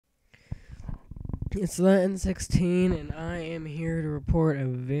It's the N16, and I am here to report a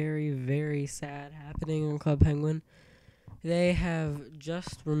very, very sad happening on Club Penguin. They have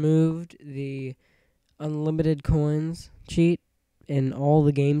just removed the unlimited coins cheat in all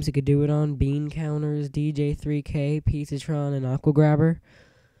the games you could do it on: Bean Counters, DJ3K, Pizzatron, and Aqua Grabber.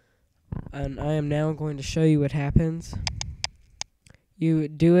 And I am now going to show you what happens. You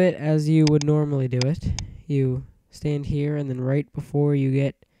do it as you would normally do it. You stand here, and then right before you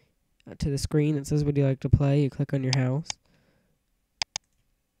get to the screen that says, "Would you like to play?" you click on your house.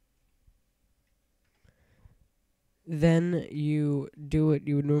 Then you do what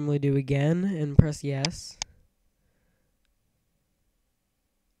you would normally do again and press yes.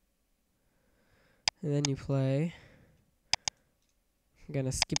 And then you play. I'm going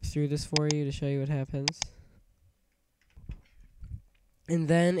to skip through this for you to show you what happens. And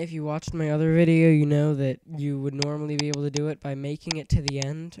then if you watched my other video, you know that you would normally be able to do it by making it to the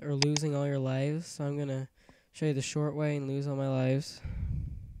end or losing all your lives. So I'm going to show you the short way and lose all my lives.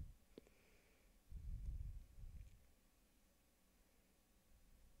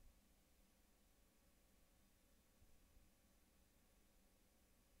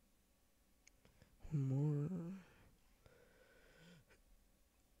 More.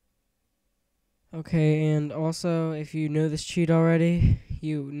 Okay, and also, if you know this cheat already,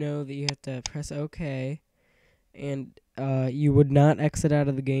 you know that you have to press OK, and you would not exit out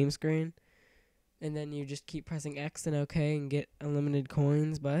of the game screen, and then you just keep pressing X and OK and get unlimited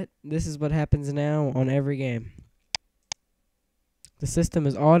coins, but this is what happens now on every game. The system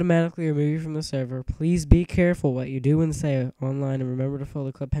is automatically removed you from the server. Please be careful what you do and say online, and remember to follow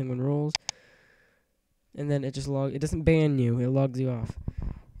the Club Penguin rules. And then it doesn't ban you, it logs you off.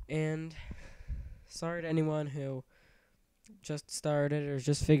 And sorry to anyone who just started or is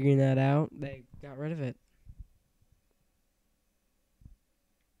just figuring that out. They got rid of it.